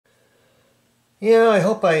Yeah, I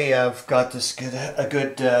hope I've got this a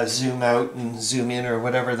good zoom out and zoom in or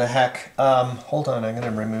whatever the heck. Hold on, I'm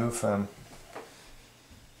going to remove one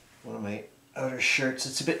of my outer shirts.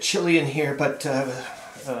 It's a bit chilly in here, but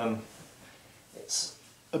it's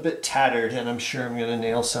a bit tattered, and I'm sure I'm going to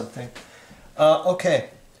nail something. Okay,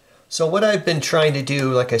 so what I've been trying to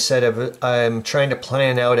do, like I said, I'm trying to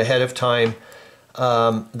plan out ahead of time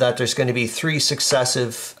that there's going to be 3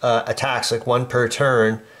 successive attacks, like 1 per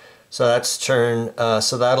turn. So that's turn,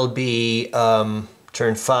 so that'll be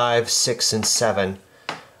turn 5, 6, and 7.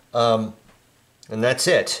 And that's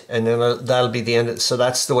it. And then that'll be the end. So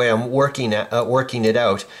that's the way I'm working it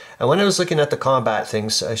out. And when I was looking at the combat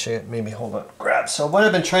things, I should maybe hold on, grab. So what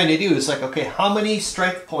I've been trying to do is like, okay, how many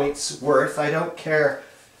strength points worth? I don't care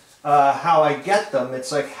how I get them.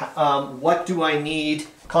 It's like, what do I need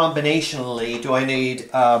combinationally? Do I need,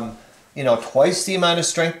 you know, twice the amount of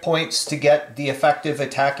strength points to get the effective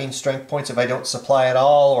attacking strength points if I don't supply at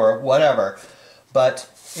all, or whatever? But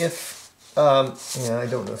if yeah, I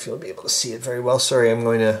don't know if you'll be able to see it very well. Sorry, I'm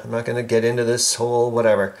not going to get into this whole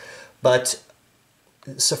whatever. But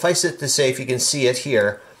suffice it to say, if you can see it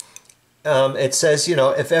here, it says, you know,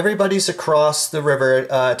 if everybody's across the river,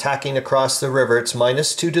 attacking across the river, it's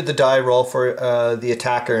 -2 to the die roll for the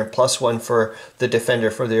attacker and +1 for the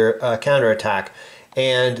defender for their counterattack.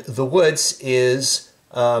 And the woods is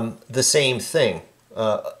the same thing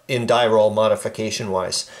in die roll modification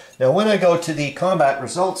wise. Now when I go to the combat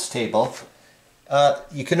results table,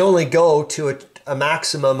 you can only go to a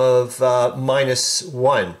maximum of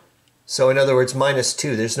 -1. So in other words,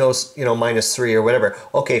 -2. There's no, you know, -3 or whatever.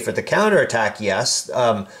 Okay, for the counterattack, yes.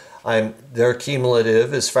 They're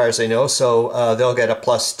cumulative as far as I know, so they'll get a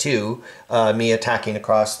 +2, me attacking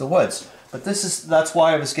across the woods. But that's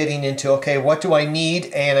why I was getting into, okay, what do I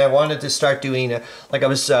need? And I wanted to start doing, like I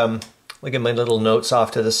was looking at my little notes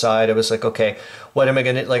off to the side. I was like, okay, what am I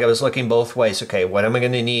going to, like I was looking both ways. Okay, what am I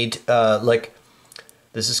going to need? Like,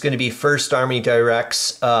 this is going to be 1st Army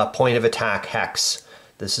Direct's point of attack hex.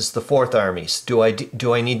 This is the 4th Army's. Do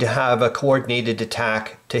I need to have a coordinated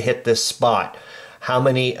attack to hit this spot? How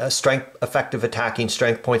many effective attacking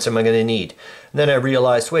strength points am I going to need? And then I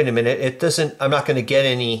realized, wait a minute, I'm not going to get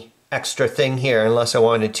any extra thing here unless I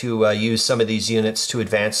wanted to use some of these units to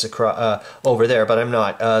advance across over there, but I'm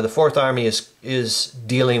not. The 4th Army is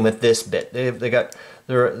dealing with this bit. They've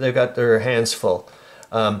got their hands full.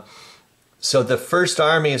 So the 1st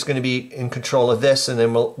Army is going to be in control of this, and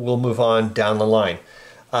then we'll move on down the line.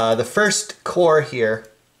 The 1st Corps here,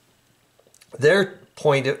 their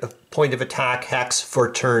point of attack hex for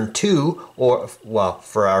turn 2, or well,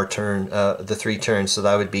 for our turn, the 3 turns. So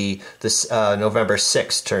that would be this November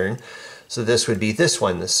 6th turn. So this would be this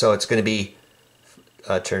one. So it's going to be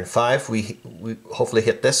turn 5. We hopefully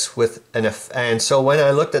hit this with and so when I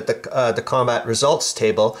looked at the combat results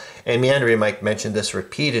table, and Meandering Mike mentioned this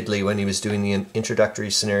repeatedly when he was doing the introductory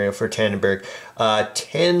scenario for Tannenberg,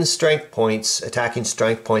 10 strength points, attacking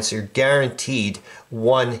strength points, are guaranteed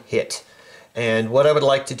 1 hit. And what I would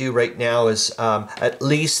like to do right now is at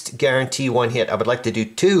least guarantee 1 hit. I would like to do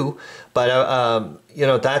 2, but you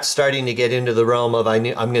know, that's starting to get into the realm of I'm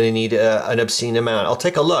going to need an obscene amount. I'll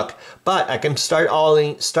take a look, but I can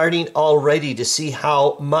starting already to see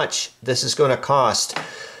how much this is going to cost.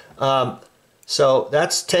 So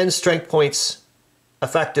that's 10 strength points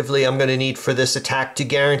effectively I'm going to need for this attack to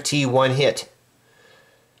guarantee 1 hit.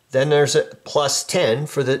 Then there's a +10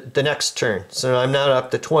 for the next turn. So I'm now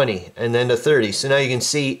up to 20 and then to 30. So now you can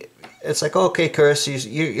see, it's like, okay, Chris,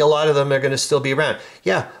 a lot of them are going to still be around.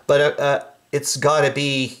 Yeah, but it's got to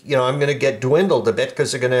be, you know, I'm going to get dwindled a bit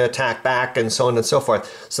because they're going to attack back and so on and so forth.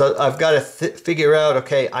 So I've got to figure out,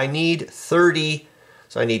 okay, I need 30.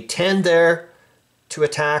 So I need 10 there to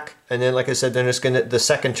attack. And then, like I said, then it's going to, the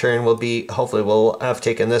 2nd turn will be, hopefully we'll have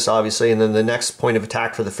taken this, obviously, and then the next point of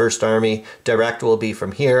attack for the 1st Army Direct will be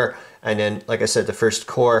from here. And then, like I said, the 1st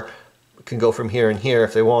Corps can go from here and here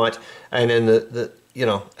if they want. And then you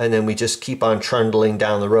know, and then we just keep on trundling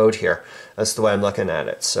down the road here. That's the way I'm looking at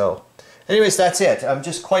it. So, anyways, that's it. I'm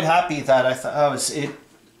just quite happy that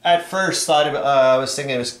at first thought I was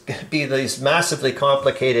thinking it was going to be this massively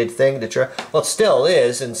complicated thing to try. Well, it still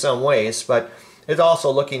is in some ways, but it's also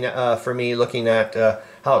looking at, for me, looking at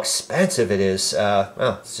how expensive it is.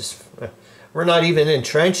 Well, it's just, we're not even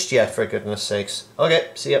entrenched yet, for goodness sakes. Okay,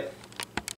 see ya.